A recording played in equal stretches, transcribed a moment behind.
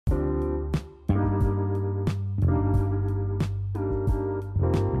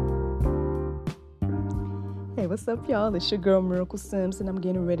what's up, y'all? It's your girl, Miracle Sims, and I'm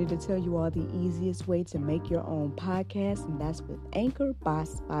getting ready to tell you all the easiest way to make your own podcast, and that's with Anchor by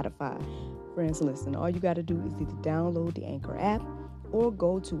Spotify. Friends, listen, all you got to do is either download the Anchor app or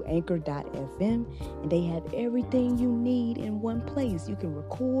go to anchor.fm, and they have everything you need in one place. You can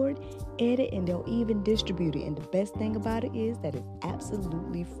record, edit, and they'll even distribute it. And the best thing about it is that it's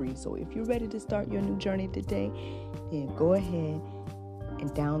absolutely free. So if you're ready to start your new journey today, then go ahead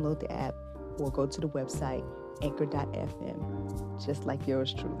and download the app or go to the website anchor.fm, just like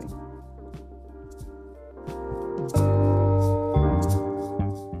yours truly.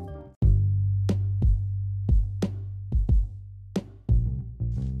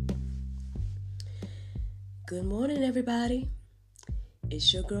 Good morning, everybody.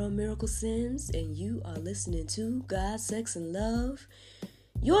 It's your girl, Miracle Sims, and you are listening to God, Sex, and Love,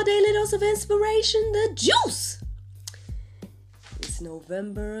 your daily dose of inspiration, the juice. It's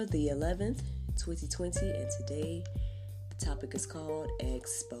November the 11th, 2020, and today the topic is called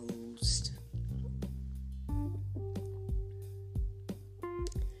Exposed.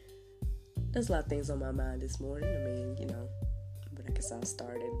 There's a lot of things on my mind this morning. But I guess I'll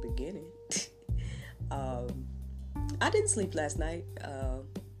start at the beginning. I didn't sleep last night.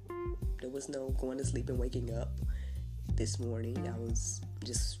 There was no going to sleep and waking up this morning. I was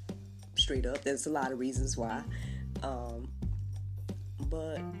just straight up. There's a lot of reasons why.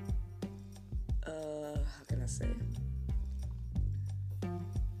 But how can I say?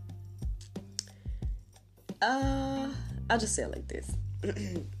 I'll just say it like this.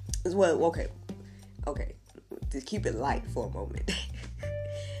 Well, okay. To keep it light for a moment.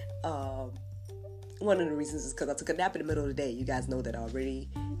 One of the reasons is because I took a nap in the middle of the day. You guys know that already.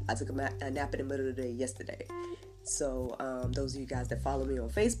 I took a nap in the middle of the day yesterday. So those of you guys that follow me on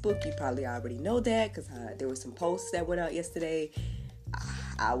Facebook, you probably already know that because there were some posts that went out yesterday.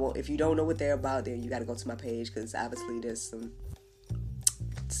 I won't. If you don't know what they're about, then you got to go to my page because obviously there's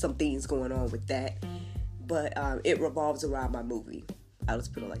some things going on with that. But it revolves around my movie. I'll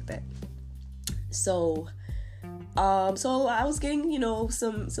just put it like that. So I was getting,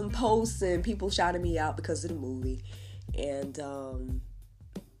 some posts and people shouting me out because of the movie.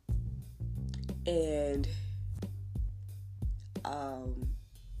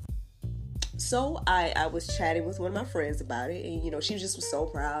 So I was chatting with one of my friends about it, and, she just was so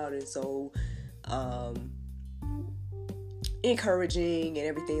proud and so, encouraging and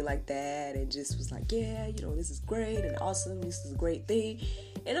everything like that, and just was like, yeah, this is great and awesome. This is a great thing.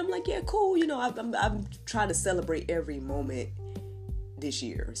 And I'm like, yeah, cool. I'm trying to celebrate every moment this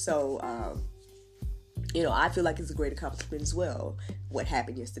year. So, I feel like it's a great accomplishment as well. What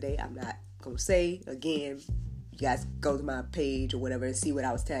happened yesterday, I'm not going to say. Again, you guys go to my page or whatever and see what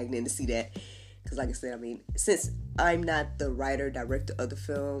I was tagged in to see that. Because like I said, since I'm not the writer, director of the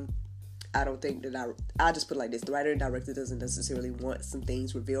film, I don't think that I'll just put it like this. The writer and director doesn't necessarily want some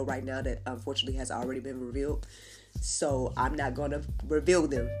things revealed right now that unfortunately has already been revealed. So I'm not going to reveal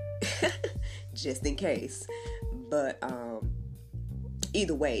them just in case. But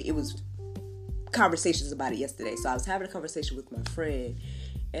either way, it was conversations about it yesterday. So I was having a conversation with my friend,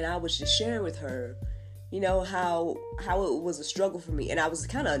 and I was just sharing with her, how it was a struggle for me. And I was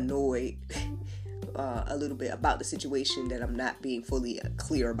kind of annoyed a little bit about the situation that I'm not being fully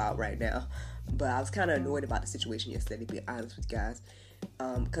clear about right now. But I was kind of annoyed about the situation yesterday, to be honest with you guys.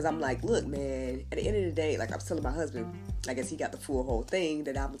 Because I'm like, look, man, at the end of the day, like I was telling my husband, I guess he got the full whole thing,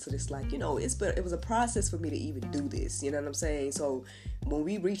 that I'm just like, it was a process for me to even do this, you know what I'm saying? So when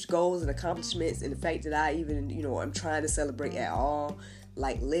we reach goals and accomplishments, and the fact that I even, I'm trying to celebrate at all,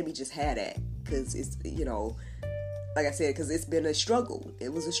 like, let me just have that, because it's, like I said, because it's been a struggle.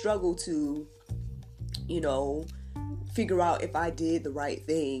 It was a struggle to, figure out if I did the right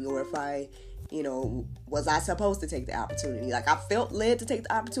thing, or if I, was I supposed to take the opportunity? Like, I felt led to take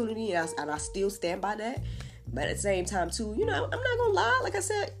the opportunity, and I still stand by that. But at the same time, too, I'm not going to lie. Like I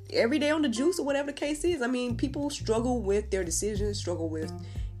said, every day on the juice or whatever the case is, people struggle with their decisions, struggle with,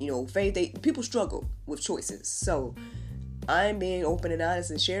 faith. People struggle with choices. So I'm being open and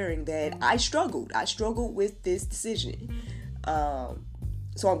honest and sharing that I struggled. I struggled with this decision.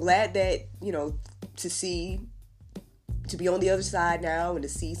 So I'm glad that, to be on the other side now and to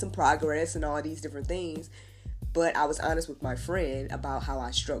see some progress and all these different things. But I was honest with my friend about how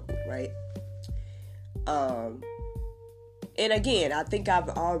I struggled, right? And again, I think I've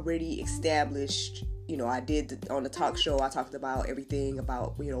already established, I did on the talk show, I talked about everything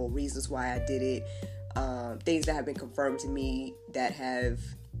about, reasons why I did it, things that have been confirmed to me that have,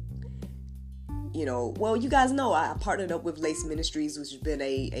 well, you guys know I partnered up with Lace Ministries, which has been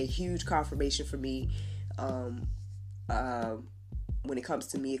a huge confirmation for me. when it comes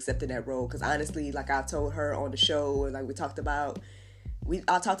to me accepting that role. Because honestly, like I told her on the show, and like I talked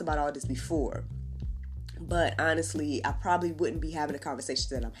about all this before. But honestly, I probably wouldn't be having the conversations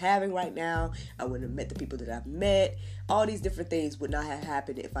that I'm having right now. I wouldn't have met the people that I've met. All these different things would not have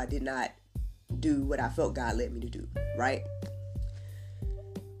happened if I did not do what I felt God led me to do, right?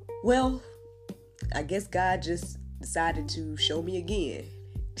 Well, I guess God just decided to show me again.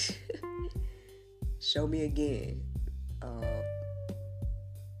 Show me again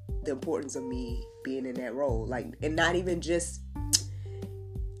the importance of me being in that role. Like, and not even just...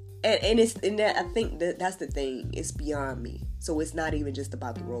 And it's in that, I think that's the thing. It's beyond me. So it's not even just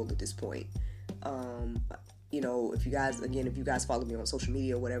about the role at this point. If you guys follow me on social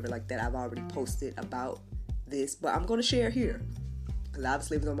media or whatever like that, I've already posted about this, but I'm going to share here because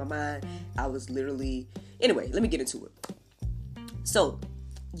obviously it was on my mind. Anyway, let me get into it. So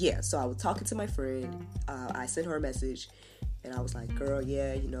I was talking to my friend. I sent her a message and I was like, girl,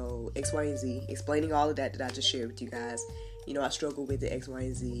 yeah, X, Y, and Z, explaining all of that I just shared with you guys. I struggle with the X, Y,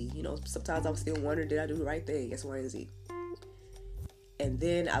 and Z. Sometimes I was still wondering, did I do the right thing? X, Y, and Z. And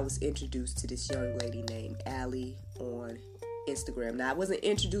then I was introduced to this young lady named Allie on Instagram. Now, I wasn't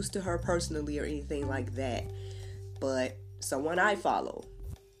introduced to her personally or anything like that, but someone I follow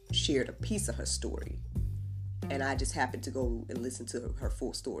shared a piece of her story. And I just happened to go and listen to her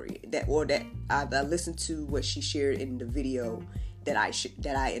full story. I listened to what she shared in the video that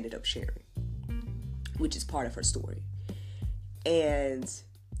I ended up sharing, which is part of her story. And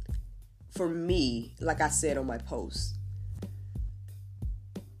for me, like I said on my post,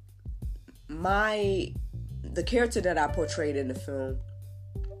 the character that I portrayed in the film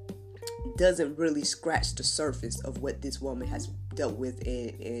doesn't really scratch the surface of what this woman has dealt with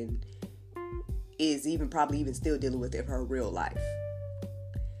and is probably even still dealing with in her real life.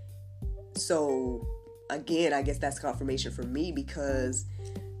 So again, I guess that's confirmation for me, because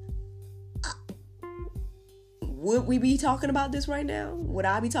would we be talking about this right now? Would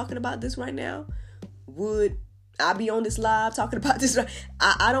I be talking about this right now? Would I be on this live talking about this?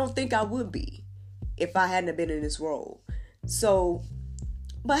 I don't think I would be if I hadn't been in this role. So,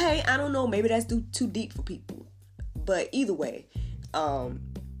 but hey, I don't know. Maybe that's too deep for people. But either way,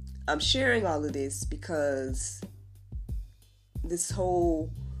 I'm sharing all of this because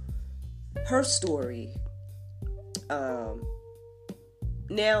her story,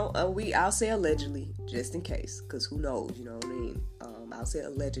 now, I'll say allegedly, just in case, because who knows, you know what I mean? I'll say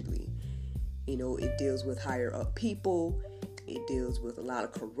allegedly. It deals with higher up people. It deals with a lot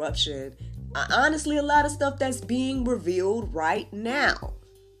of corruption. Honestly, a lot of stuff that's being revealed right now,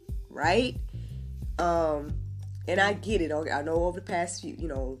 right? And I get it. I know over the past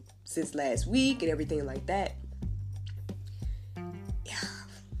few, since last week and everything like that.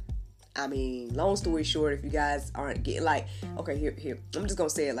 I mean, long story short, if you guys aren't getting okay, here, I'm just going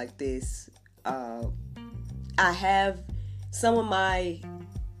to say it like this. I have some of my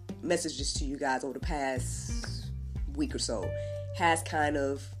messages to you guys over the past week or so has kind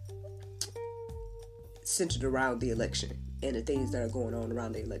of centered around the election and the things that are going on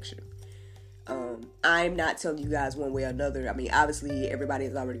around the election. I'm not telling you guys one way or another. I mean, obviously, everybody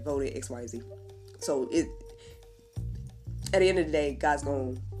has already voted X, Y, Z. So, at the end of the day, God's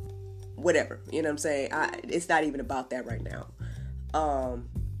going to whatever, you know what I'm saying? It's not even about that right now.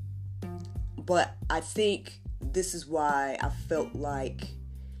 But I think this is why I felt like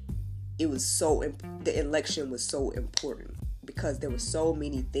the election was so important, because there were so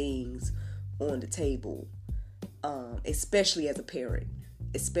many things on the table, especially as a parent.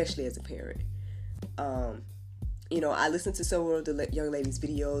 I listened to several of the young lady's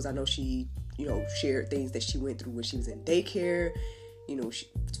videos. I know she, shared things that she went through when she was in daycare,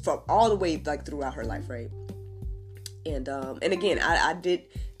 from all the way throughout her life, right? And again, I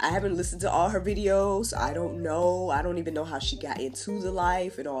haven't listened to all her videos. I don't know. I don't even know how she got into the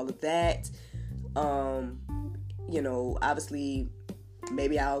life and all of that. Obviously,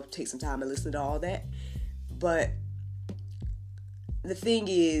 maybe I'll take some time and listen to all that. But the thing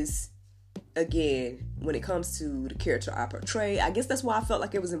is, again, when it comes to the character I portray, I guess that's why I felt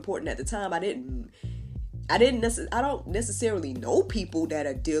like it was important at the time. I don't necessarily know people that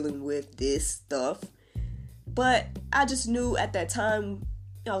are dealing with this stuff, but I just knew at that time,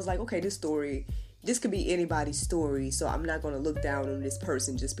 I was like, okay, this could be anybody's story, so I'm not going to look down on this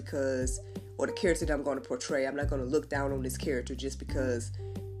person just because, or the character that I'm going to portray, I'm not going to look down on this character just because,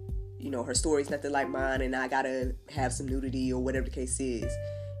 her story's nothing like mine and I gotta have some nudity or whatever the case is.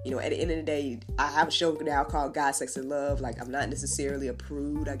 At the end of the day, I have a show now called God, Sex, and Love. I'm not necessarily a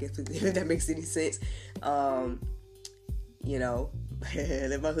prude, I guess, if that makes any sense. Let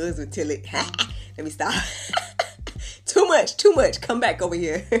my husband tell it. Let me stop. Too too much. Come back over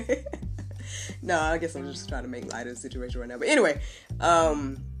here. No, I guess I'm just trying to make light of the situation right now. But anyway,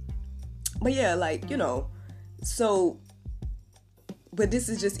 but yeah, like, you know, so, but this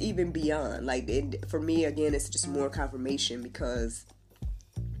is just even beyond, like, for me, again, it's just more confirmation because,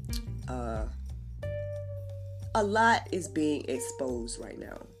 a lot is being exposed right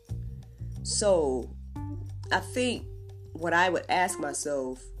now. So I think what I would ask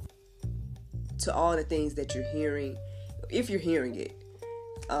myself to all the things that you're hearing, if you're hearing it,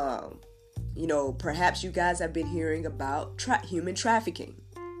 you know, perhaps you guys have been hearing about human trafficking.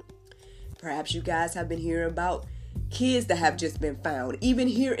 Perhaps you guys have been hearing about kids that have just been found, even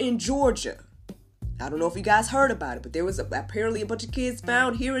here in Georgia. I don't know if you guys heard about it, but there was apparently a bunch of kids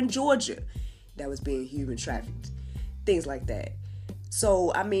found here in Georgia that was being human trafficked. Things like that.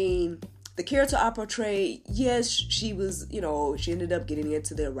 So, I mean, the character I portrayed, yes, she was, you know, she ended up getting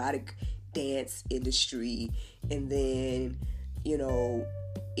into the erotic dance industry. And then, you know,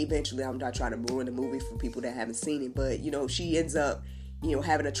 eventually, I'm not trying to ruin the movie for people that haven't seen it, but, you know, she ends up, you know,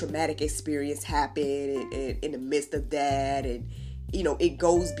 having a traumatic experience happen and in the midst of that. And, you know, it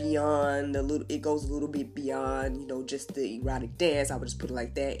goes a little bit beyond, you know, just the erotic dance. I would just put it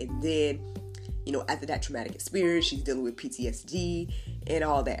like that. And then, you know, after that traumatic experience, she's dealing with PTSD and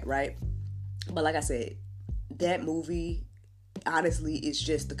all that, right? But like I said, that movie, honestly, is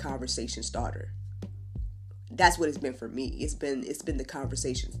just the conversation starter. That's what it's been for me. It's been the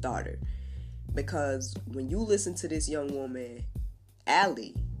conversation starter. Because when you listen to this young woman,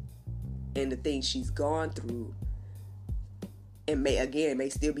 Allie, and the things she's gone through, and may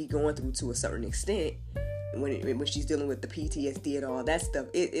still be going through to a certain extent, when she's dealing with the PTSD and all that stuff,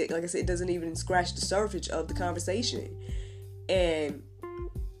 it like I said, it doesn't even scratch the surface of the conversation. And,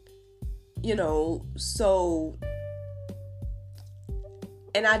 you know, so,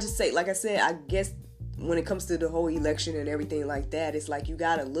 and I just say, like I said, I guess when it comes to the whole election and everything like that, it's like you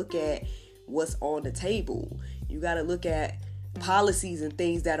got to look at what's on the table. You got to look at policies and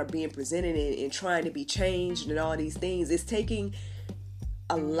things that are being presented and trying to be changed and all these things. It's taking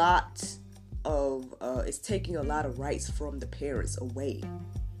a lot of rights from the parents away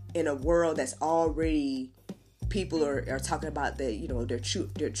in a world that's already, people are talking about that, you know, their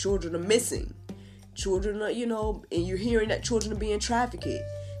children are missing. Children are, you know, and you're hearing that children are being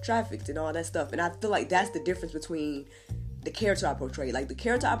trafficked and all that stuff. And I feel like that's the difference between the character I portrayed. Like, the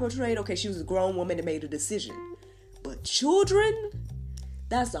character I portrayed, okay, she was a grown woman that made a decision. But children,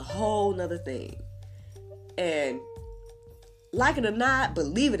 that's a whole nother thing. And like it or not,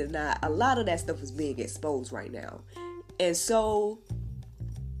 believe it or not, a lot of that stuff is being exposed right now. And so,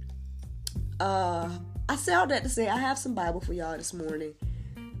 I say all that to say I have some Bible for y'all this morning.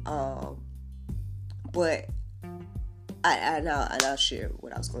 But I'll share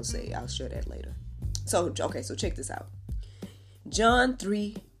what I was going to say. I'll share that later. So check this out. John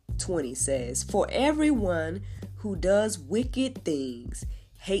 3:20 says, "For everyone who does wicked things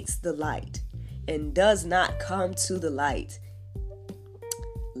hates the light and does not come to the light,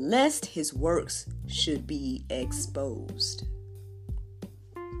 lest his works should be exposed."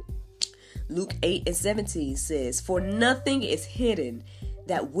 Luke 8:17 says, "For nothing is hidden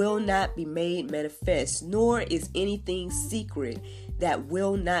that will not be made manifest, nor is anything secret that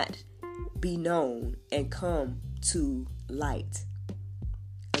will not be known and come to light."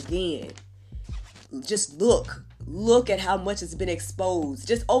 Again, just look at how much has been exposed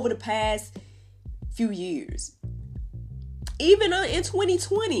just over the past few years. Even in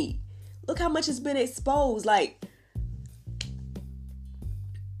 2020, look how much has been exposed. Like,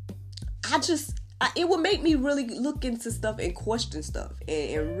 it would make me really look into stuff and question stuff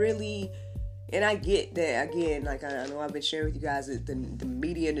and really, and I get that, again, like I know I've been sharing with you guys that the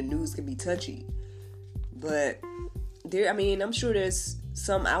media and the news can be touchy, but I'm sure there's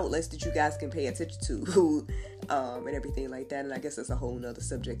some outlets that you guys can pay attention to and everything like that, and I guess that's a whole nother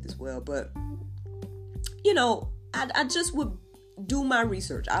subject as well. But, you know, I just would do my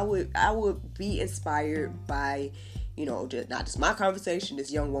research. I would be inspired by, you know, not just my conversation,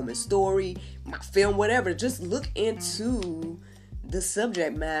 this young woman's story, my film, whatever. Just look into the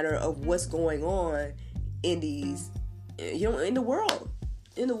subject matter of what's going on in these, you know, in the world.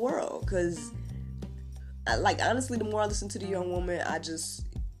 Because, like, honestly, the more I listen to the young woman, I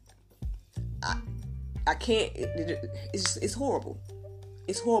can't, it's horrible.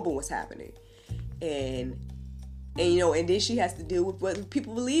 It's horrible what's happening. And, you know, and then she has to deal with whether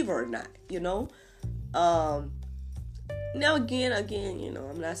people believe her or not, you know? Now, again, you know,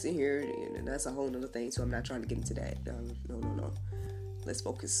 I'm not sitting here, and that's a whole nother thing, so I'm not trying to get into that. No. Let's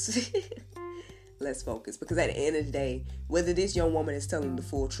focus. Let's focus. Because at the end of the day, whether this young woman is telling the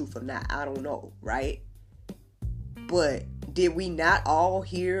full truth or not, I don't know, right? But did we not all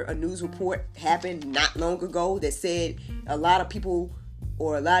hear a news report happen not long ago that said a lot of people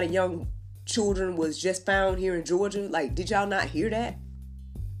or a lot of young children was just found here in Georgia? Like, did y'all not hear that?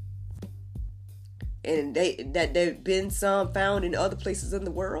 And there've been some found in other places in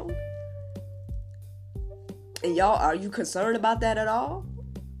the world? And y'all, are you concerned about that at all?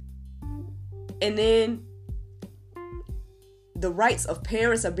 And then the rights of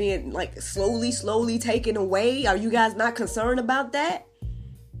parents are being like slowly taken away. Are you guys not concerned about that?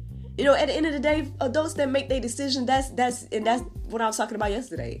 You know, at the end of the day, adults that make their decision, that's what I was talking about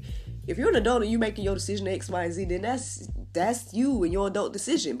yesterday. If you're an adult and you're making your decision X, Y, and Z, then that's you and your adult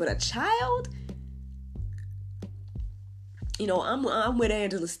decision. But a child, you know, I'm with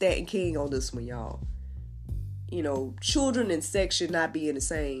Angela Stanton King on this one, y'all. You know, children and sex should not be in the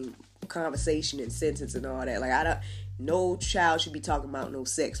same conversation and sentence and all that. Like, no child should be talking about no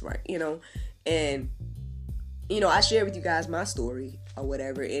sex, right? You know, and you know, I share with you guys my story or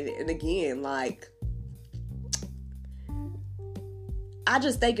whatever, and again, like, I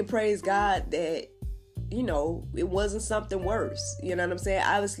just thank and praise God that, you know, it wasn't something worse. You know what I'm saying?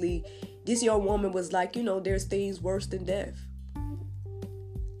 Obviously, this young woman was like, you know, there's things worse than death.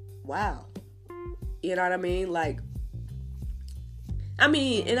 Wow. You know what I mean? Like, I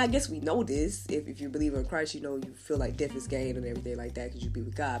mean, and I guess we know this. If you believe in Christ, you know, you feel like death is gain and everything like that because you be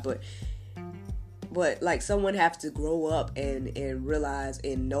with God. But like, someone have to grow up and realize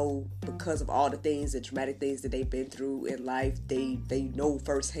and know, because of all the things, the traumatic things that they've been through in life, they know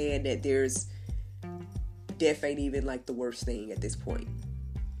firsthand that death ain't even like the worst thing at this point.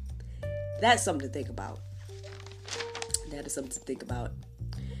 That's something to think about. That is something to think about.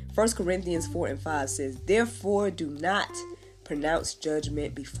 1 Corinthians 4:5 says, "Therefore do not pronounce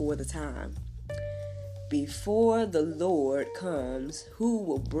judgment before the time, before the Lord comes, who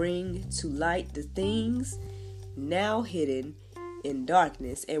will bring to light the things now hidden in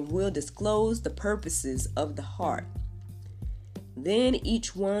darkness and will disclose the purposes of the heart. Then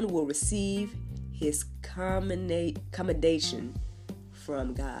each one will receive his commendation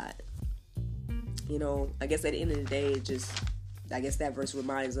from God." You know, I guess at the end of the day, I guess that verse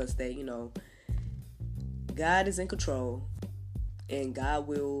reminds us that, you know, God is in control and God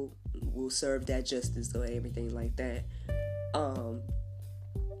will serve that justice or everything like that.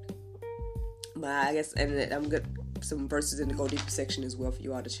 But I guess, and I'm good, some verses in the Go Deeper section as well for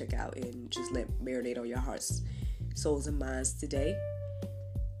you all to check out and just let marinate on your hearts, souls, and minds today.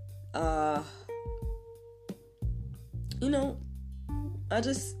 You know, I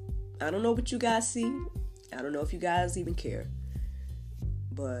don't know what you guys see. I don't know if you guys even care.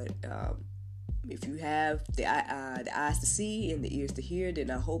 But if you have the eyes to see and the ears to hear, then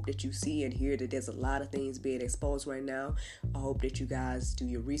I hope that you see and hear that there's a lot of things being exposed right now. I hope that you guys do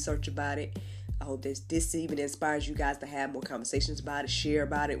your research about it. I hope that this even inspires you guys to have more conversations about it, share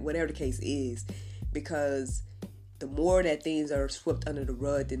about it, whatever the case is. Because the more that things are swept under the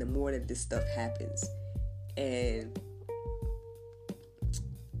rug, then the more that this stuff happens. And,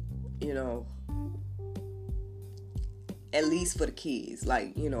 you know, at least for the kids,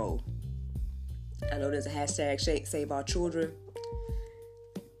 like, you know, I know there's a hashtag Save Our Children.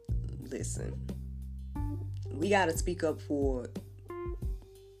 Listen, we gotta speak up for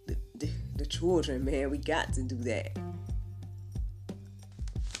the children, man. We got to do that.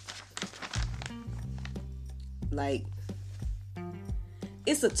 Like,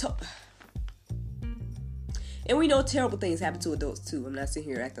 it's and we know terrible things happen to adults too. I'm not sitting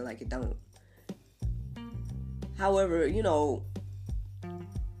here acting like it don't. However, you know,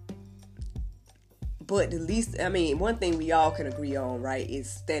 but at least, I mean, one thing we all can agree on, right, is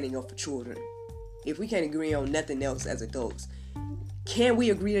standing up for children. If we can't agree on nothing else as adults, can we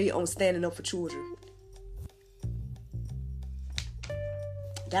agree on standing up for children?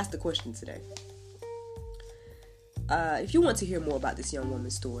 That's the question today. If you want to hear more about this young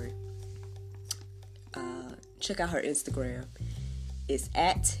woman's story, check out her Instagram. It's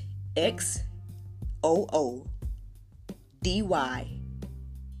at XOODYSSEY.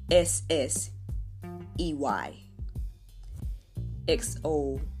 XOODYSSEY.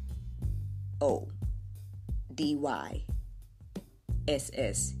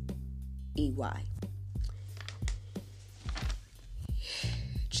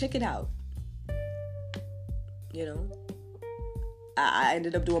 Check it out. You know, I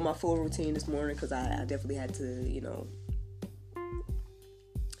ended up doing my full routine this morning because I definitely had to, you know,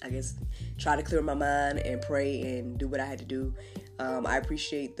 I guess try to clear my mind and pray and do what I had to do. I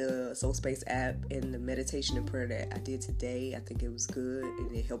appreciate the Soul Space app and the meditation and prayer that I did today. I think it was good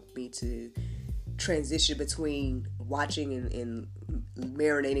and it helped me to transition between watching and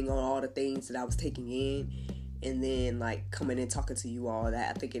marinating on all the things that I was taking in and then like coming and talking to you all,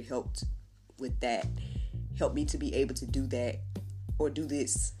 that I think it helped with that, helped me to be able to do that or do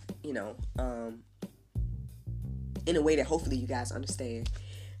this, you know, in a way that hopefully you guys understand.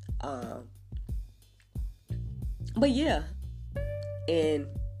 But yeah, and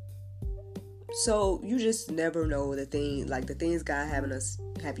so you just never know the things God have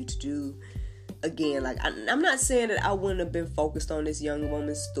you to do. Again, like I'm not saying that I wouldn't have been focused on this young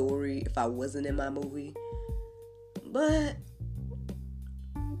woman's story if I wasn't in my movie, but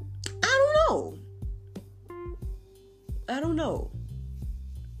I don't know. I don't know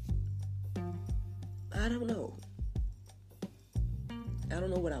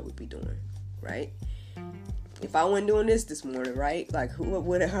what I would be doing, right? If I wasn't doing this morning, right? Like, I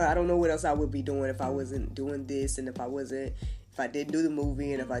don't know what else I would be doing if I wasn't doing this, and if I didn't do the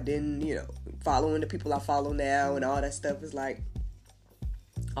movie, and if I didn't, you know, following the people I follow now and all that stuff. Is like,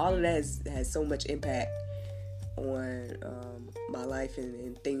 all of that has so much impact on my life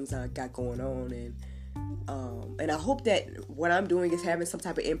and things I got going on, and I hope that what I'm doing is having some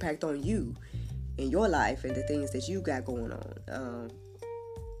type of impact on you in your life and the things that you got going on.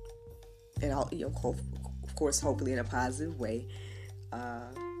 And I'll, you know, of course, hopefully in a positive way.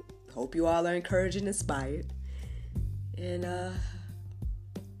 Hope you all are encouraged and inspired. And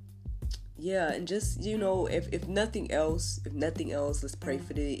yeah, and just, you know, if nothing else, let's pray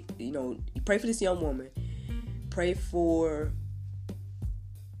for pray for this young woman. Pray for,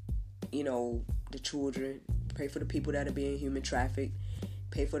 you know, the children. Pray for the people that are being human trafficked.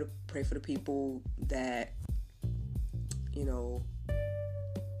 Pray for the people that, you know,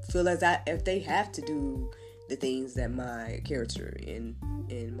 feel as if they have to do the things that my character in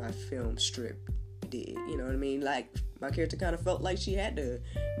my film Strip did. You know what I mean? Like, my character kind of felt like she had to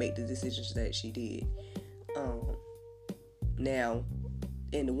make the decisions that she did. Now,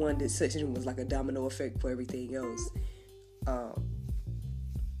 and the one decision was like a domino effect for everything else.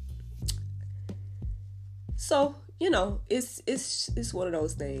 So, you know, it's one of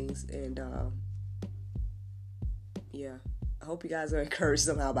those things, and yeah, I hope you guys are encouraged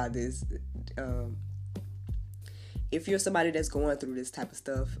somehow by this. If you're somebody that's going through this type of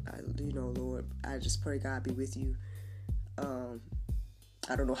stuff, you know, Lord, I just pray God be with you.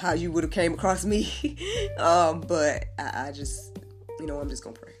 I don't know how you would have came across me, but I just, you know, I'm just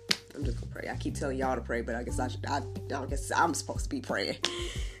gonna pray. I keep telling y'all to pray, but I guess I'm supposed to be praying.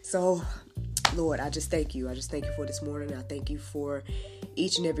 So, Lord, I just thank you. For this morning. I thank you for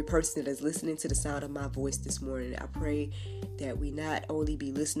each and every person that is listening to the sound of my voice this morning. I pray that we not only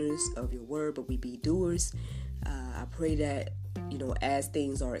be listeners of your word, but we be doers. I pray that, you know, as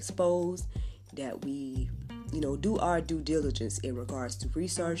things are exposed, that we, you know, do our due diligence in regards to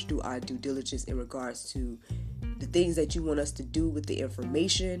research, do our due diligence in regards to the things that you want us to do with the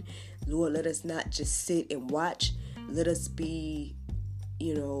information. Lord, let us not just sit and watch. Let us be,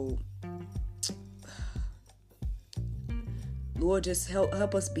 you know, Lord, just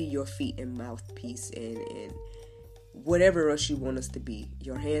help us be your feet and mouthpiece and whatever else you want us to be,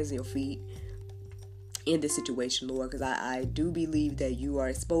 your hands and your feet in this situation, Lord, because I do believe that you are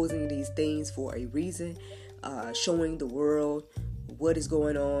exposing these things for a reason, showing the world what is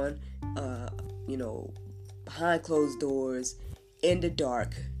going on, you know, behind closed doors, in the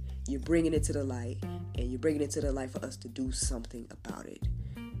dark. You're bringing it to the light, and you're bringing it to the light for us to do something about it.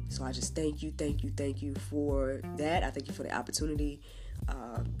 So I just thank you for that. I thank you for the opportunity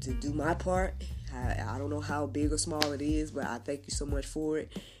to do my part. I don't know how big or small it is, but I thank you so much for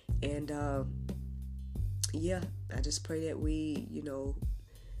it. And yeah, I just pray that we, you know,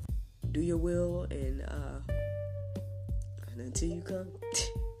 do your will, and until you come,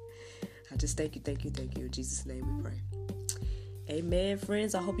 I just thank you. In Jesus' name we pray. Amen,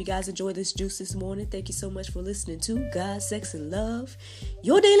 friends. I hope you guys enjoyed this juice this morning. Thank you so much for listening to God, Sex, and Love,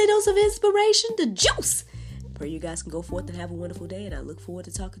 your daily dose of inspiration, the juice. Pray you guys can go forth and have a wonderful day, and I look forward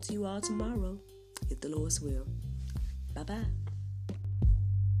to talking to you all tomorrow, if the Lord's will. Bye-bye.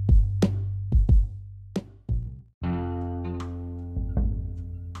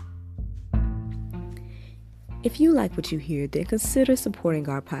 If you like what you hear, then consider supporting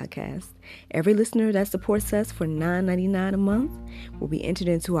our podcast. Every listener that supports us for $9.99 a month will be entered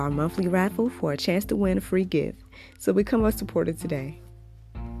into our monthly raffle for a chance to win a free gift. So become a supporter today.